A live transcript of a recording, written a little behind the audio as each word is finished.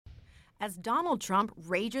As Donald Trump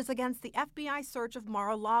rages against the FBI search of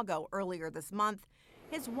Mar-a-Lago earlier this month,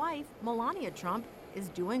 his wife, Melania Trump, is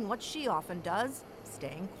doing what she often does,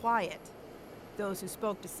 staying quiet. Those who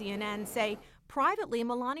spoke to CNN say privately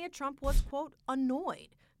Melania Trump was, quote, annoyed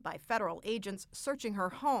by federal agents searching her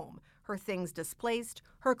home, her things displaced,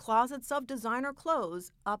 her closets of designer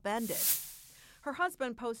clothes upended. Her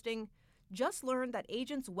husband posting, just learned that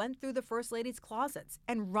agents went through the First Lady's closets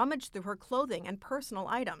and rummaged through her clothing and personal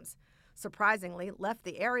items. Surprisingly, left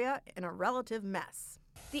the area in a relative mess.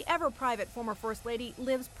 The ever-private former First Lady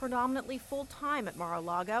lives predominantly full-time at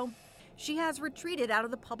Mar-a-Lago. She has retreated out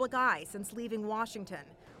of the public eye since leaving Washington.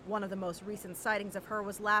 One of the most recent sightings of her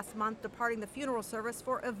was last month departing the funeral service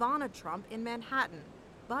for Ivana Trump in Manhattan.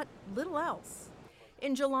 But little else.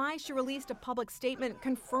 In July, she released a public statement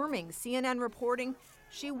confirming CNN reporting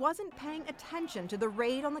she wasn't paying attention to the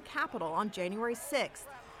raid on the Capitol on January 6th,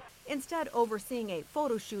 instead overseeing a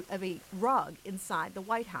photo shoot of a rug inside the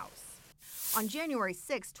White House. On January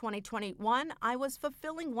 6, 2021, I was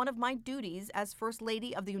fulfilling one of my duties as First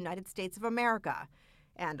Lady of the United States of America,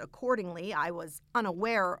 and accordingly, I was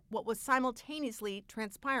unaware what was simultaneously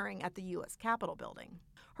transpiring at the U.S. Capitol building.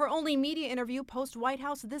 Her only media interview post-White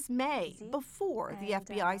House this May, before the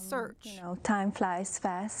FBI search. Time flies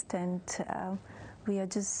fast, and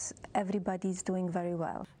everybody's doing very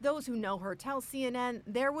well. Those who know her tell CNN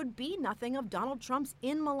there would be nothing of Donald Trump's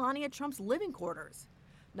in Melania Trump's living quarters.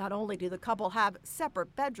 Not only do the couple have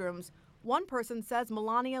separate bedrooms, one person says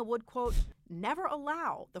Melania would, quote, never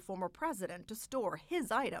allow the former president to store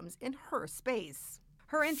his items in her space.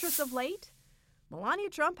 Her interests of late? Melania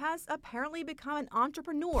Trump has apparently become an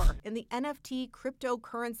entrepreneur in the NFT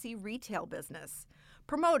cryptocurrency retail business,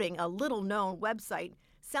 promoting a little-known website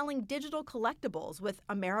selling digital collectibles with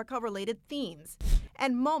America-related themes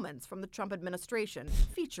and moments from the Trump administration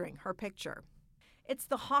featuring her picture. It's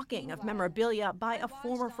the hawking of memorabilia by a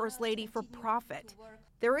former First Lady for profit.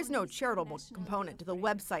 There is no charitable component to the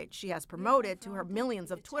website she has promoted to her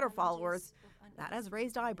millions of Twitter followers. That has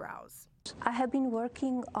raised eyebrows. I have been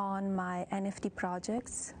working on my NFT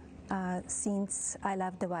projects since I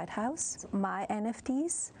left the White House. My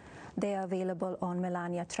NFTs, they are available on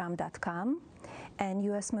melaniatrump.com and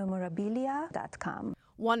usmemorabilia.com.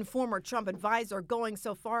 One former Trump advisor going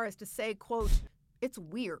so far as to say, quote, it's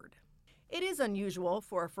weird. It is unusual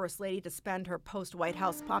for a First Lady to spend her post-White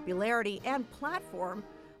House popularity and platform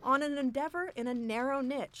on an endeavor in a narrow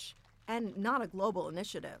niche and not a global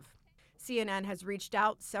initiative. CNN has reached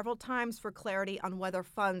out several times for clarity on whether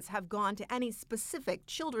funds have gone to any specific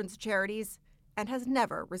children's charities and has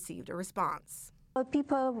never received a response. Well,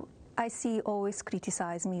 people I see always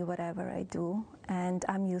criticize me whatever I do, and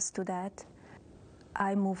I'm used to that.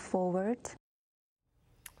 I move forward.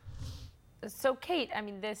 So, Kate, I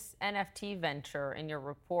mean, this NFT venture in your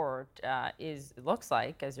report looks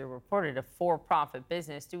like, as you reported, a for-profit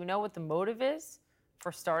business. Do we know what the motive is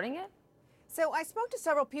for starting it? So I spoke to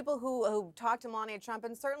several people who talked to Melania Trump,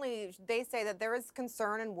 and certainly they say that there is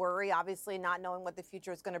concern and worry, obviously not knowing what the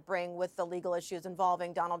future is going to bring with the legal issues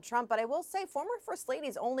involving Donald Trump. But I will say former First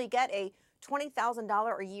Ladies only get a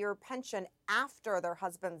 $20,000 a year pension after their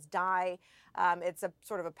husbands die. It's a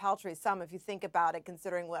sort of a paltry sum if you think about it,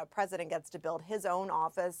 considering what a president gets to build his own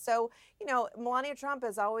office. So, Melania Trump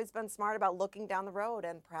has always been smart about looking down the road,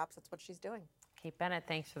 and perhaps that's what she's doing. Kate Bennett,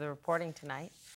 thanks for the reporting tonight.